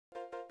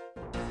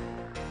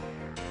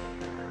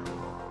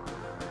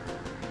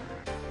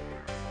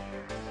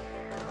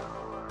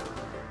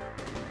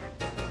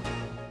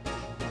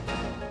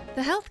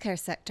The healthcare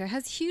sector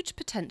has huge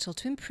potential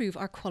to improve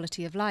our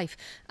quality of life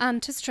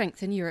and to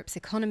strengthen Europe's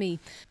economy.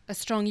 A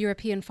strong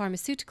European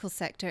pharmaceutical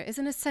sector is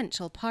an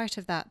essential part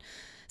of that.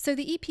 So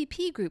the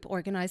EPP Group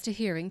organised a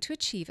hearing to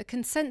achieve a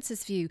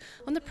consensus view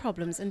on the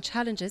problems and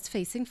challenges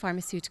facing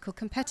pharmaceutical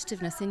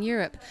competitiveness in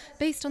Europe,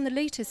 based on the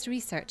latest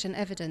research and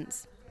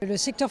evidence. Le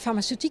secteur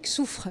pharmaceutique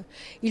souffre.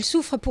 Il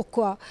souffre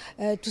pourquoi?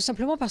 Tout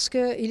simplement parce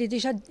qu'il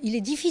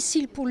est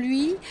difficile pour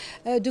lui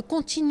de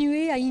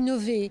continuer à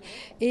innover.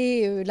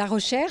 Et la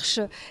recherche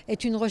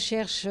est une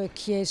recherche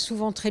qui est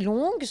souvent très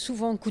longue,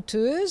 souvent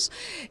coûteuse.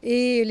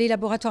 Et les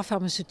laboratoires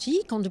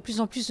pharmaceutiques ont de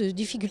plus en plus de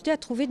difficultés à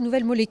trouver de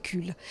nouvelles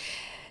molécules.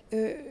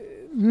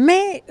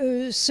 Mais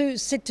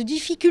cette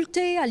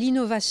difficulté à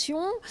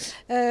l'innovation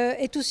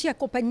est aussi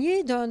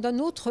accompagnée d'un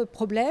autre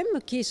problème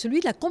qui est celui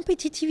de la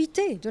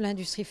compétitivité de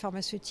l'industrie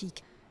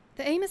pharmaceutique.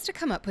 The aim is to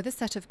come up with a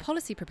set of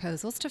policy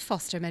proposals to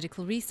foster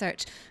medical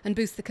research and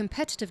boost the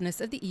competitiveness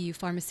of the EU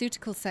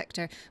pharmaceutical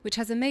sector, which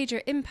has a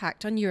major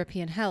impact on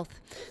European health.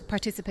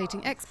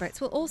 Participating experts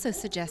will also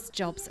suggest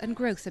jobs and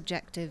growth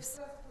objectives.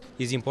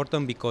 It's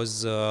important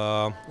because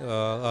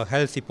a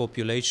healthy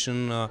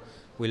population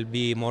will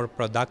be more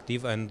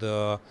productive and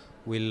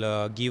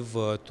will give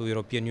to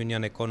European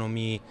Union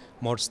economy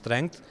more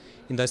strength.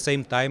 In the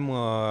same time,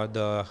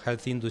 the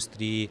health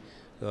industry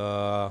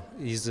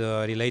is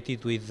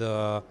related with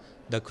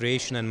the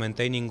creation and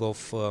maintaining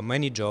of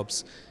many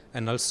jobs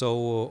and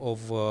also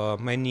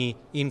of many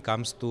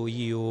incomes to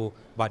EU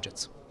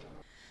budgets.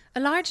 A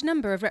large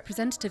number of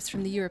representatives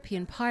from the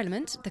European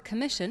Parliament, the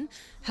Commission,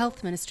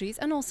 health ministries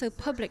and also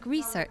public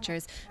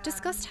researchers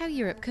discussed how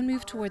Europe can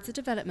move towards the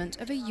development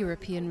of a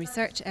European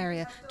research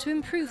area to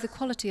improve the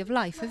quality of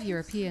life of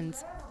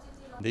Europeans.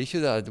 The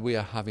issue that we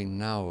are having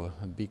now,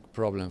 a big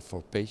problem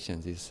for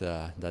patients, is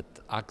that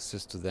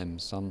access to them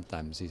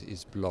sometimes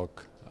is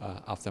blocked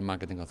after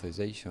marketing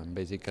authorization.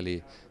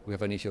 Basically, we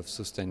have an issue of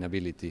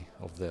sustainability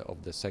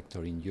of the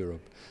sector in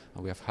Europe.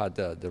 And we have had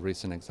the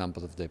recent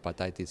example of the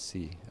hepatitis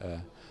C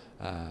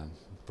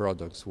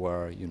products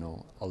where,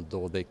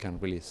 although they can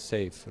really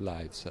save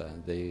lives,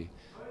 they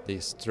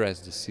stress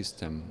the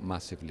system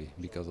massively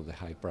because of the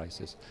high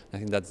prices. I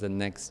think that's the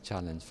next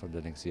challenge for the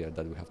next year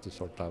that we have to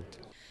sort out.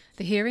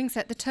 The hearing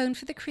set the tone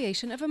for the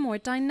creation of a more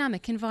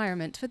dynamic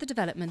environment for the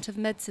development of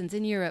medicines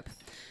in Europe.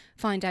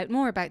 Find out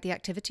more about the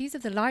activities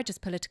of the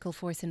largest political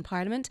force in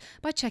Parliament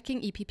by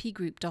checking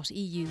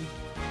eppgroup.eu.